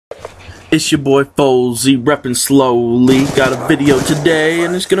It's your boy Fohlzy, reppin' slowly. Got a video today,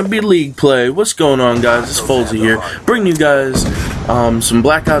 and it's gonna be league play. What's going on, guys? It's Fohlzy here, bringing you guys some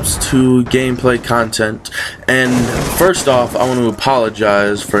Black Ops 2 gameplay content. And first off, I want to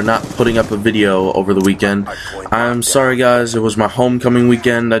apologize for not putting up a video over the weekend. I'm sorry, guys. It was my homecoming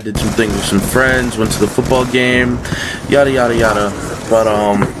weekend. I did some things with some friends, went to the football game, yada yada yada. But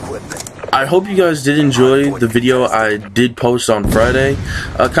I hope you guys did enjoy the video I did post on Friday.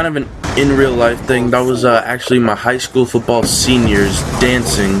 Kind of an in real life thing. That was actually my high school football seniors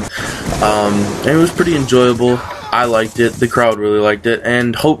dancing, and it was pretty enjoyable. I liked it, the crowd really liked it,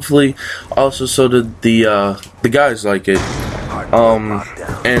 and hopefully also so did the guys like it.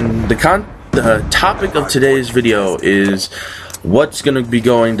 And the topic of today's video is what's gonna be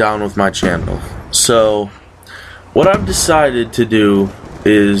going down with my channel. So what I've decided to do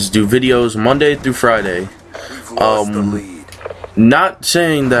is do videos Monday through Friday. Not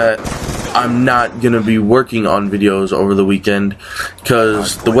saying that I'm not gonna be working on videos over the weekend,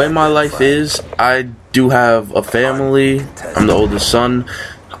 because the way my life is, I do have a family. I'm the oldest son.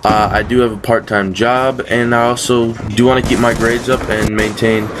 I do have a part-time job, and I also do want to keep my grades up and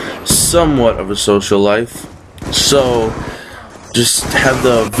maintain somewhat of a social life. So just have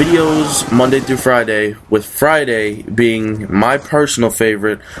the videos Monday through Friday, with Friday being my personal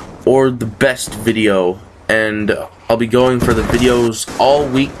favorite or the best video, and I'll be going for the videos all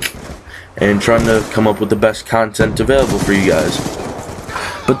week and trying to come up with the best content available for you guys.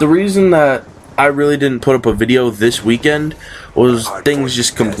 But the reason that I really didn't put up a video this weekend was things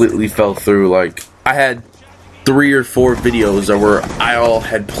just completely fell through. Like, I had 3 or 4 videos that I all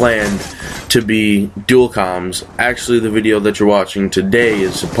had planned to be dual comms. Actually, the video that you're watching today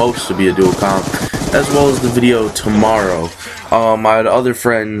is supposed to be a dual comm, as well as the video tomorrow. I had other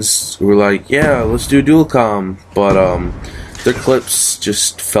friends who were like, yeah, let's do a dual comm, but their clips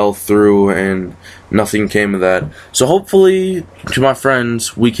just fell through and nothing came of that. So hopefully, to my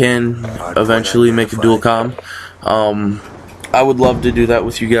friends, we can eventually make a dual comm. I would love to do that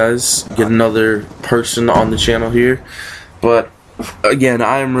with you guys, get another person on the channel here. But again,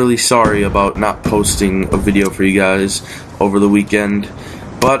 I am really sorry about not posting a video for you guys over the weekend.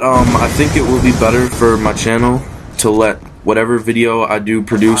 But I think it will be better for my channel to let whatever video I do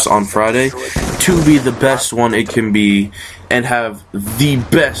produce on Friday to be the best one it can be, and have the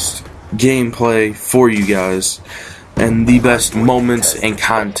best gameplay for you guys and the best moments and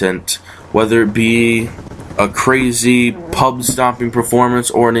content, whether it be a crazy pub stomping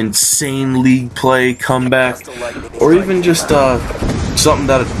performance or an insane league play comeback, or even just something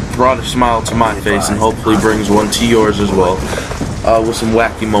that brought a smile to my face and hopefully brings one to yours as well, with some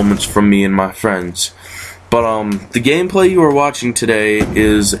wacky moments from me and my friends. But the gameplay you are watching today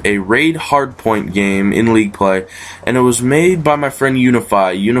is a raid hardpoint game in league play, and it was made by my friend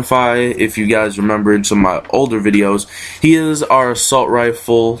Unihfy. Unihfy, if you guys remember in some of my older videos, he is our assault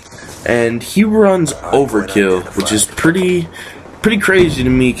rifle, and he runs overkill, which is pretty crazy to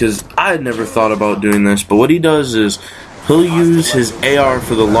me, because I had never thought about doing this. But what he does is he'll use his AR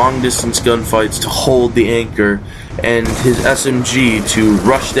for the long distance gunfights to hold the anchor, and his SMG to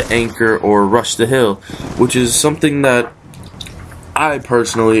rush the anchor or rush the hill, which is something that I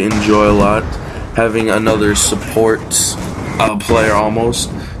personally enjoy a lot, having another support player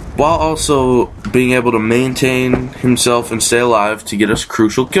almost, while also being able to maintain himself and stay alive to get us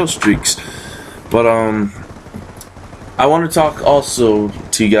crucial kill streaks. But I want to talk also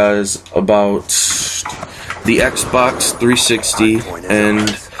to you guys about the Xbox 360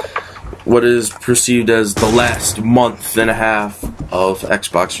 and what is perceived as the last month and a half of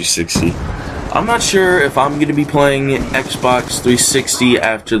Xbox 360. I'm not sure if I'm going to be playing Xbox 360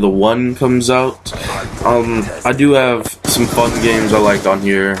 after the One comes out. I do have some fun games I like on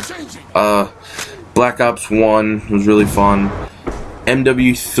here. Black Ops 1 was really fun.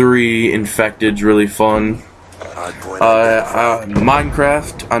 MW3 Infected's really fun.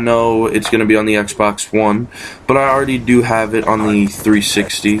 Minecraft, I know it's going to be on the Xbox One, but I already do have it on the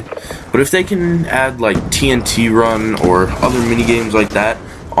 360. But if they can add like TNT Run or other mini games like that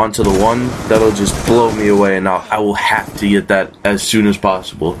onto the One, that'll just blow me away, and I will have to get that as soon as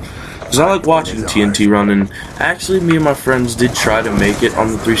possible, because I like watching TNT Run. And actually, me and my friends did try to make it on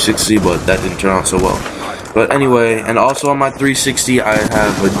the 360, but that didn't turn out so well. But anyway, and also on my 360, I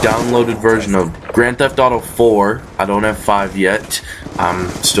have a downloaded version of Grand Theft Auto 4. I don't have 5 yet. I'm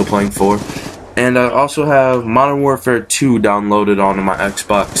still playing 4. And I also have Modern Warfare 2 downloaded onto my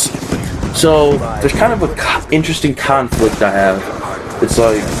Xbox. So there's kind of an interesting conflict I have. It's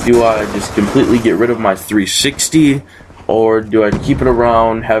like, do I just completely get rid of my 360, or do I keep it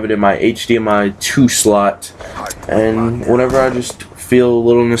around, have it in my HDMI 2 slot, and whenever I just feel a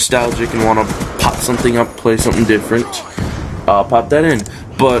little nostalgic and want to pop something up, play something different, pop that in.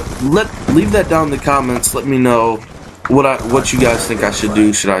 But leave that down in the comments. Let me know what you guys think I should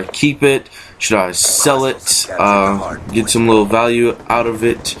do. Should I keep it? Should I sell it? Get some little value out of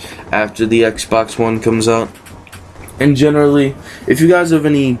it after the Xbox One comes out? And generally, if you guys have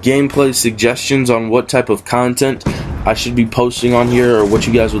any gameplay suggestions on what type of content I should be posting on here, or what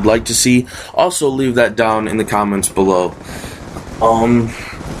you guys would like to see, also leave that down in the comments below.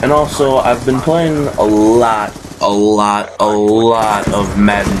 And also, I've been playing a lot of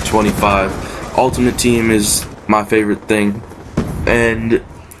Madden 25. Ultimate Team is my favorite thing, and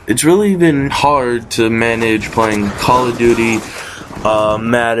it's really been hard to manage playing Call of Duty,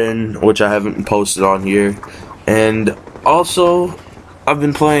 Madden, which I haven't posted on here, and also I've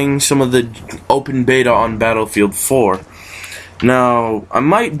been playing some of the open beta on Battlefield 4. Now, I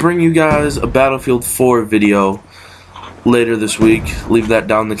might bring you guys a Battlefield 4 video later this week. Leave that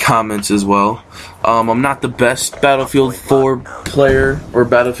down in the comments as well. I'm not the best Battlefield 4 player, or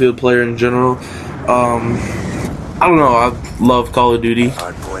Battlefield player in general. I don't know, I love Call of Duty,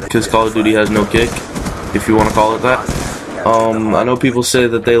 because Call of Duty has no kick, if you want to call it that. I know people say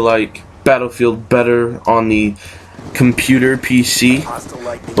that they like Battlefield better on the computer PC,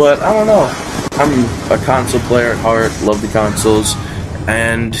 but I don't know. I'm a console player at heart, love the consoles,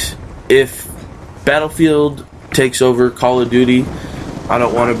 and if Battlefield takes over Call of Duty, I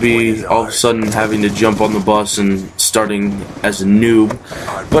don't want to be all of a sudden having to jump on the bus and starting as a noob,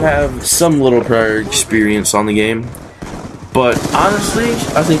 but have some little prior experience on the game. But honestly,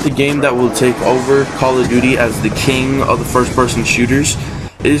 I think the game that will take over Call of Duty as the king of the first-person shooters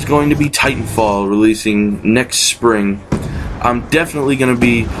is going to be Titanfall, releasing next spring. I'm definitely going to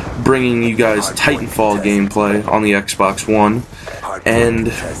be bringing you guys Titanfall gameplay on the Xbox One,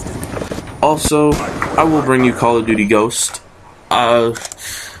 and also I will bring you Call of Duty Ghost.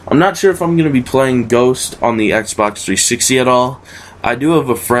 I'm not sure if I'm going to be playing Ghost on the Xbox 360 at all. I do have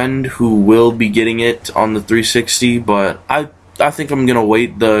a friend who will be getting it on the 360, but I think I'm going to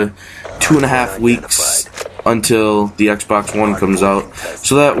wait the 2.5 weeks until the Xbox One comes out,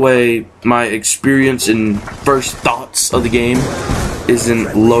 so that way my experience and first thoughts of the game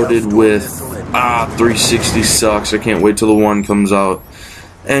isn't loaded with 360 sucks, I can't wait till the one comes out,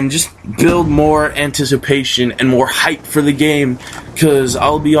 and just build more anticipation and more hype for the game, because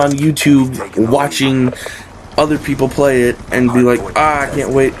I'll be on YouTube watching other people play it and be like, I can't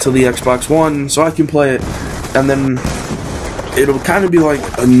wait till the Xbox One so I can play it, and then it'll kind of be like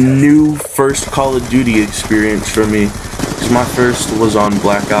a new first Call of Duty experience for me, because my first was on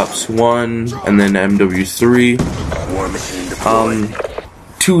Black Ops 1 and then MW3.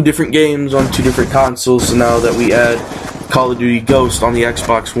 Two different games on two different consoles, so now that we add Call of Duty Ghost on the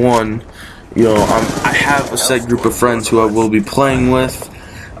Xbox One, you know, I have a set group of friends who I will be playing with,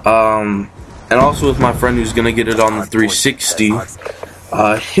 and also with my friend who's going to get it on the 360.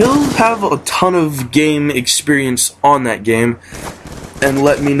 He'll have a ton of game experience on that game, and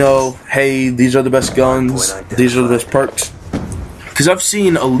let me know, hey, these are the best guns, these are the best perks, because I've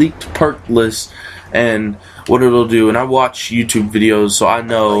seen a leaked perk list and what it'll do, and I watch YouTube videos, so I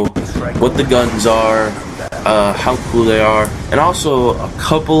know what the guns are, how cool they are, and also a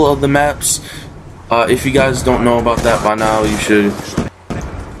couple of the maps. If you guys don't know about that by now, you should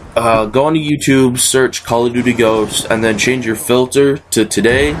go onto YouTube, search Call of Duty Ghost, and then change your filter to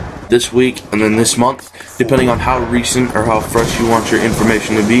today, this week, and then this month, depending on how recent or how fresh you want your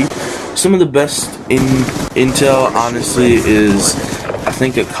information to be. Some of the best intel, honestly, is, I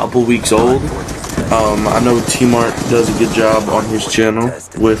think, a couple weeks old. I know T-Mart does a good job on his channel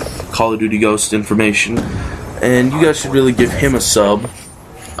with Call of Duty Ghost information, and you guys should really give him a sub.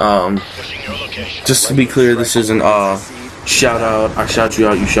 Just to be clear, this isn't shout out, I shout you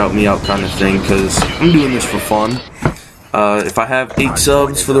out, you shout me out kind of thing, because I'm doing this for fun. If I have 8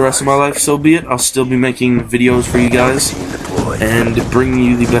 subs for the rest of my life, so be it. I'll still be making videos for you guys and bringing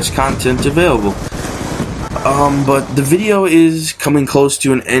you the best content available. But the video is coming close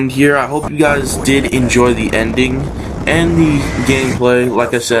to an end here. I hope you guys did enjoy the ending and the gameplay.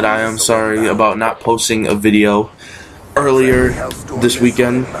 Like I said, I am sorry about not posting a video earlier this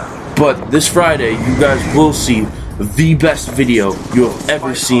weekend, but this Friday you guys will see the best video you have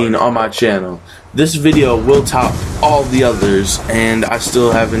ever seen on my channel. This video will top all the others, and I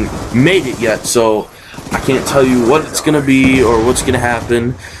still haven't made it yet, so I can't tell you what it's gonna be or what's gonna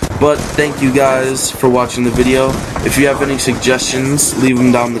happen. But thank you guys for watching the video. If you have any suggestions, leave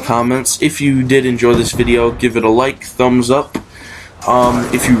them down in the comments. If you did enjoy this video, give it a like, thumbs up.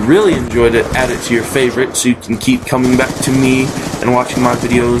 If you really enjoyed it, add it to your favorite so you can keep coming back to me and watching my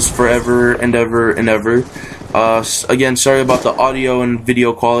videos forever and ever and ever. Again, sorry about the audio and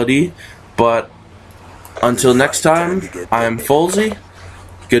video quality, but until next time, I am Fohlzy.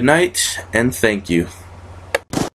 Good night, and thank you.